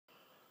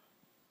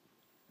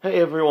Hey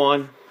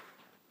everyone,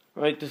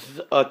 right, this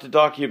is to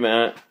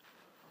document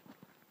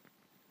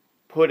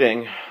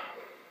pudding.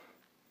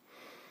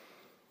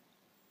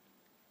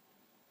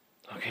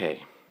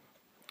 Okay,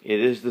 it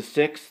is the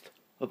 6th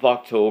of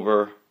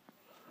October.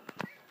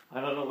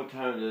 I don't know what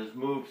time it is.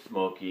 Move,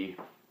 Smokey.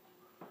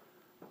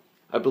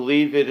 I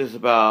believe it is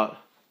about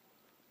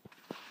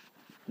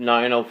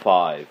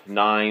 9:05,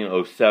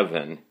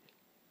 9:07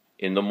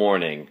 in the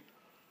morning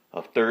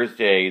of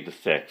Thursday the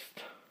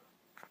 6th.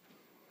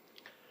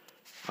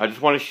 I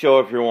just want to show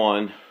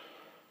everyone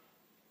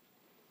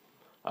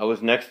I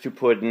was next to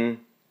Puddin'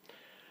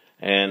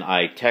 and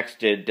I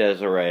texted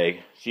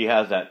Desiree. She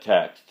has that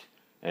text.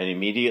 And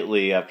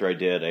immediately after I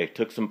did, I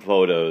took some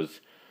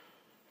photos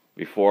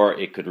before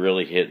it could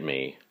really hit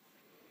me.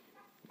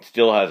 It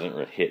still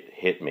hasn't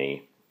hit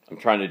me. I'm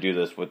trying to do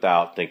this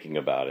without thinking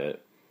about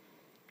it.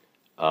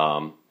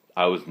 I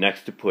was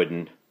next to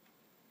Puddin'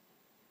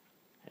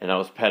 and I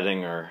was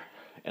petting her.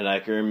 And I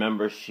can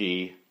remember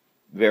she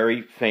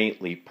very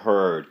faintly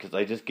purred because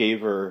I just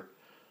gave her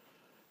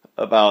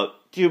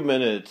about 2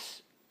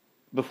 minutes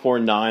before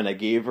 9. I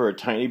gave her a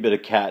tiny bit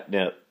of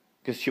catnip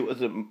because she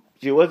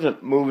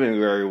wasn't moving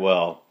very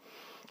well.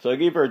 So I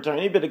gave her a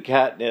tiny bit of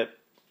catnip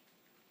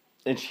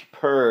and she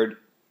purred.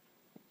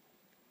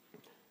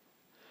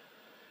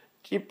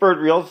 She purred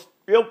real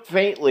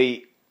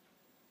faintly.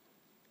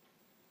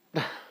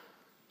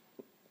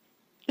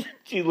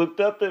 She looked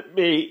up at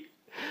me.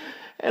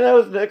 And I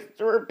was next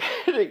to her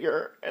petting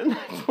her. And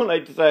that's when I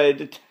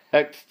decided to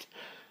text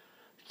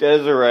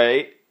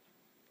Desiree.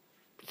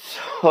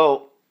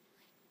 So,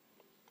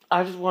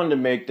 I just wanted to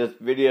make this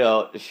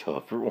video to show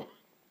everyone.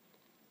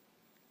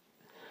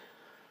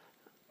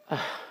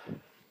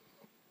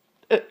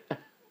 That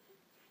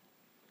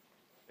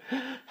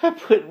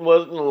Puddin'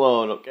 wasn't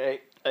alone,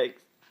 okay?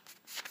 Thanks.